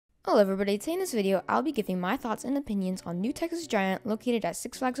Hello everybody, today in this video, I'll be giving my thoughts and opinions on New Texas Giant located at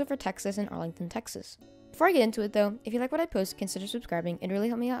Six Flags Over Texas in Arlington, Texas. Before I get into it though, if you like what I post, consider subscribing. It really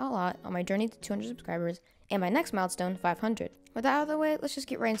helped me out a lot on my journey to 200 subscribers and my next milestone, 500. With that out of the way, let's just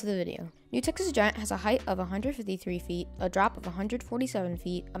get right into the video. New Texas Giant has a height of 153 feet, a drop of 147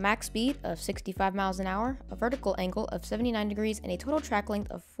 feet, a max speed of 65 miles an hour, a vertical angle of 79 degrees, and a total track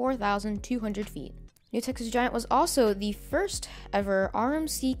length of 4,200 feet. New Texas Giant was also the first ever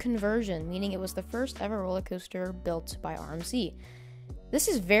RMC conversion, meaning it was the first ever roller coaster built by RMC. This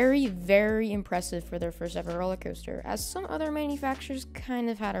is very, very impressive for their first ever roller coaster, as some other manufacturers kind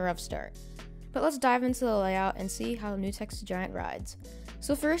of had a rough start. But let's dive into the layout and see how New Texas Giant rides.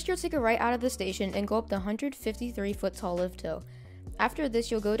 So first, you'll take a right out of the station and go up the 153 foot tall lift hill. After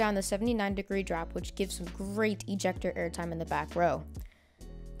this, you'll go down the 79-degree drop, which gives some great ejector airtime in the back row.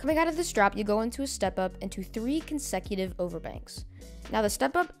 Coming out of this drop, you go into a step up into 3 consecutive overbanks. Now the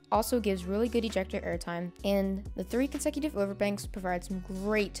step up also gives really good ejector airtime, and the 3 consecutive overbanks provide some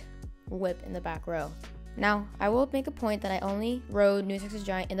great whip in the back row. Now, I will make a point that I only rode New Texas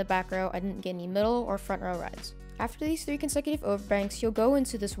Giant in the back row. I didn't get any middle or front row rides. After these 3 consecutive overbanks, you'll go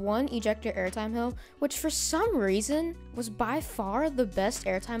into this one ejector airtime hill, which for some reason was by far the best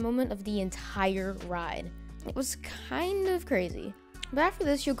airtime moment of the entire ride. It was kind of crazy. But after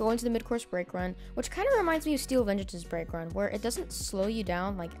this, you'll go into the mid-course brake run, which kind of reminds me of Steel Vengeance's brake run, where it doesn't slow you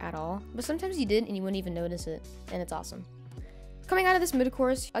down, like, at all. But sometimes you did, and you wouldn't even notice it, and it's awesome. Coming out of this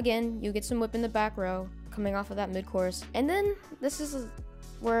mid-course, again, you get some whip in the back row, coming off of that mid-course. And then, this is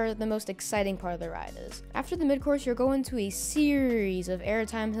where the most exciting part of the ride is. After the mid-course, you're going to a series of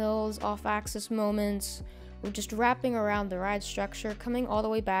airtime hills, off-axis moments, just wrapping around the ride structure, coming all the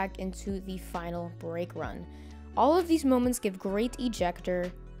way back into the final brake run. All of these moments give great ejector,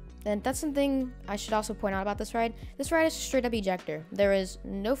 and that's something I should also point out about this ride. This ride is straight up ejector. There is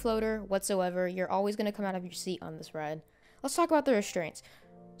no floater whatsoever. You're always going to come out of your seat on this ride. Let's talk about the restraints.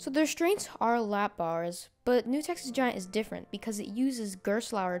 So the restraints are lap bars, but New Texas Giant is different because it uses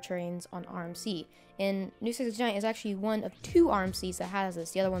Gerstlauer trains on RMC, and New Texas Giant is actually one of 2 RMCs that has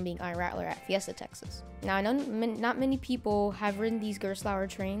this, the other one being iRattler at Fiesta, Texas. Now, I know not many people have ridden these Gerstlauer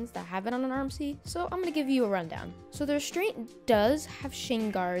trains that have been on an RMC, so I'm going to give you a rundown. So the restraint does have shin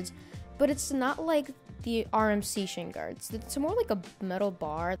guards, but it's not like the RMC shin guards. It's more like a metal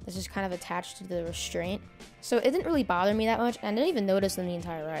bar that's just kind of attached to the restraint. So it didn't really bother me that much, and I didn't even notice them the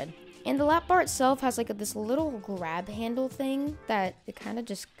entire ride. And the lap bar itself has like this little grab handle thing that it kind of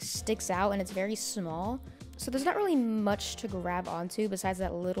just sticks out, and it's very small. So there's not really much to grab onto besides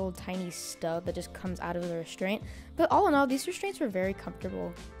that little tiny stub that just comes out of the restraint. But all in all, these restraints were very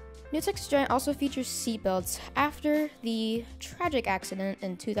comfortable. New Texas Giant also features seatbelts after the tragic accident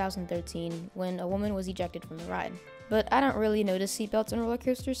in 2013 when a woman was ejected from the ride. But I don't really notice seatbelts on roller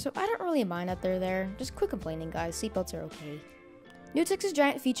coasters, so I don't really mind that they're there. Just quit complaining, guys. Seatbelts are okay. New Texas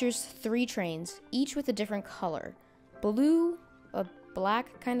Giant features 3 trains, each with a different color. Blue, a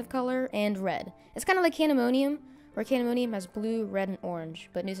black kind of color, and red. It's kind of like Candemonium, where Candemonium has blue, red, and orange,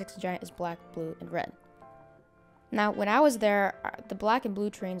 but New Texas Giant is black, blue, and red. Now, when I was there, the black and blue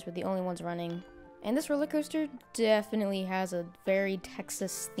trains were the only ones running, and this roller coaster definitely has a very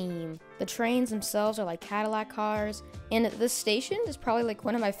Texas theme. The trains themselves are like Cadillac cars, and this station is probably like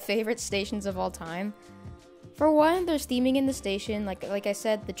one of my favorite stations of all time. For one, there's theming in the station. Like I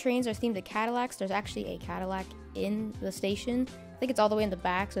said, the trains are themed to Cadillacs. There's actually a Cadillac in the station. I think it's all the way in the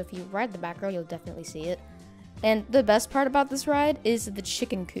back, so if you ride the back row, you'll definitely see it. And the best part about this ride is the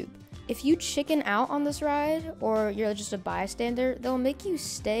chicken coop. If you chicken out on this ride, or you're just a bystander, they'll make you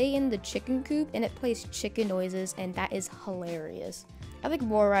stay in the chicken coop, and it plays chicken noises, and that is hilarious. I think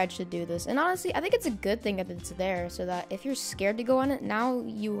more rides should do this, and honestly, I think it's a good thing that it's there, so that if you're scared to go on it, now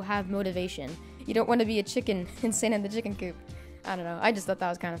you have motivation. You don't want to be a chicken and stay in the chicken coop. I don't know, I just thought that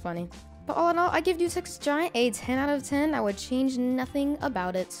was kind of funny. But all in all, I give New Texas Giant a 10 out of 10. I would change nothing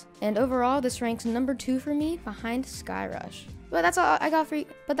about it. And overall, this ranks number 2 for me, behind Sky Rush. But that's all I got for you.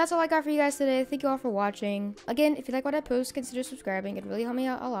 Guys today. Thank you all for watching. Again, if you like what I post, consider subscribing. It really helped me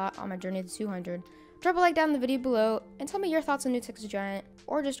out a lot on my journey to 200. Drop a like down in the video below and tell me your thoughts on New Texas Giant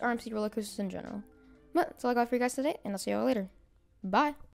or just RMC roller coasters in general. But that's all I got for you guys today, and I'll see you all later. Bye.